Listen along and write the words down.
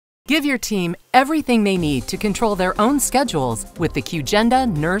Give your team everything they need to control their own schedules with the QGenda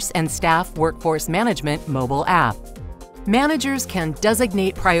Nurse and Staff Workforce Management mobile app. Managers can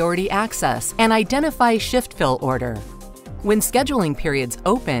designate priority access and identify shift fill order. When scheduling periods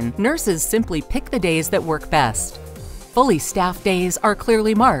open, nurses simply pick the days that work best. Fully staffed days are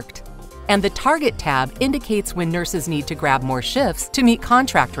clearly marked, and the Target tab indicates when nurses need to grab more shifts to meet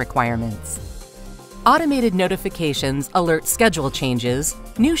contract requirements. Automated notifications alert schedule changes,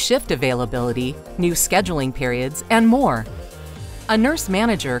 new shift availability, new scheduling periods, and more. A nurse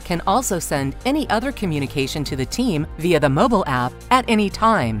manager can also send any other communication to the team via the mobile app at any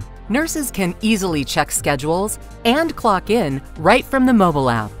time. Nurses can easily check schedules and clock in right from the mobile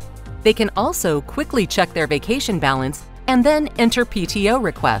app. They can also quickly check their vacation balance and then enter PTO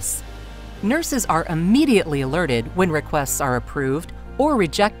requests. Nurses are immediately alerted when requests are approved or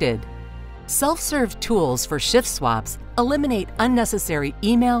rejected. Self-serve tools for shift swaps eliminate unnecessary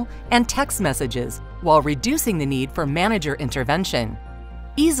email and text messages while reducing the need for manager intervention.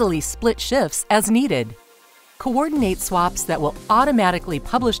 Easily split shifts as needed. Coordinate swaps that will automatically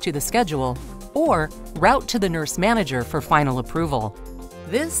publish to the schedule or route to the nurse manager for final approval.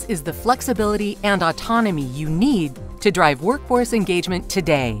 This is the flexibility and autonomy you need to drive workforce engagement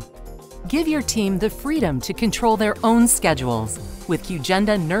today. Give your team the freedom to control their own schedules with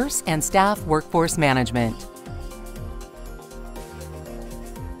QGenda Nurse and Staff Workforce Management.